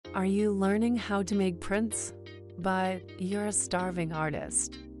Are you learning how to make prints? But you're a starving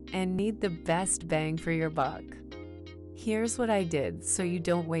artist and need the best bang for your buck. Here's what I did so you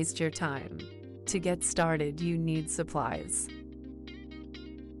don't waste your time. To get started, you need supplies.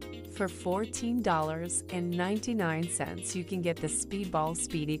 For $14.99, you can get the Speedball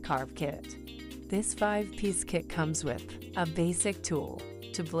Speedy Carve Kit. This 5-piece kit comes with a basic tool,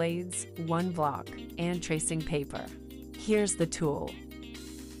 2 blades, 1 block, and tracing paper. Here's the tool.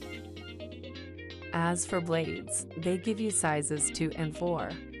 As for blades, they give you sizes 2 and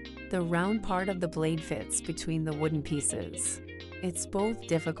 4. The round part of the blade fits between the wooden pieces. It's both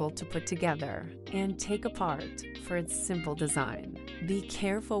difficult to put together and take apart for its simple design. Be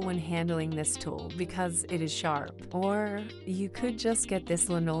careful when handling this tool because it is sharp. Or you could just get this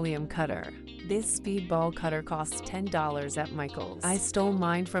linoleum cutter. This speedball cutter costs $10 at Michael's. I stole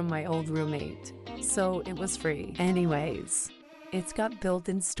mine from my old roommate, so it was free. Anyways, it's got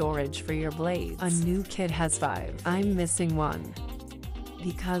built-in storage for your blades. A new kit has 5. I'm missing 1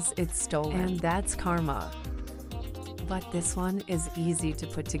 because it's stolen, and that's karma. But this one is easy to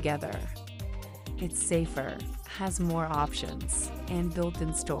put together. It's safer, has more options, and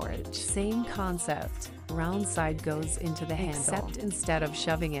built-in storage. Same concept, round side goes into the handle. Except instead of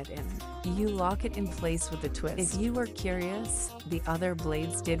shoving it in, you lock it in place with a twist. If you were curious, the other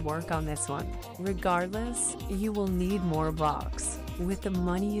blades did work on this one. Regardless, you will need more blocks. With the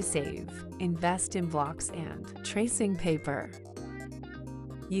money you save, invest in blocks and tracing paper.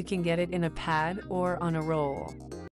 You can get it in a pad or on a roll.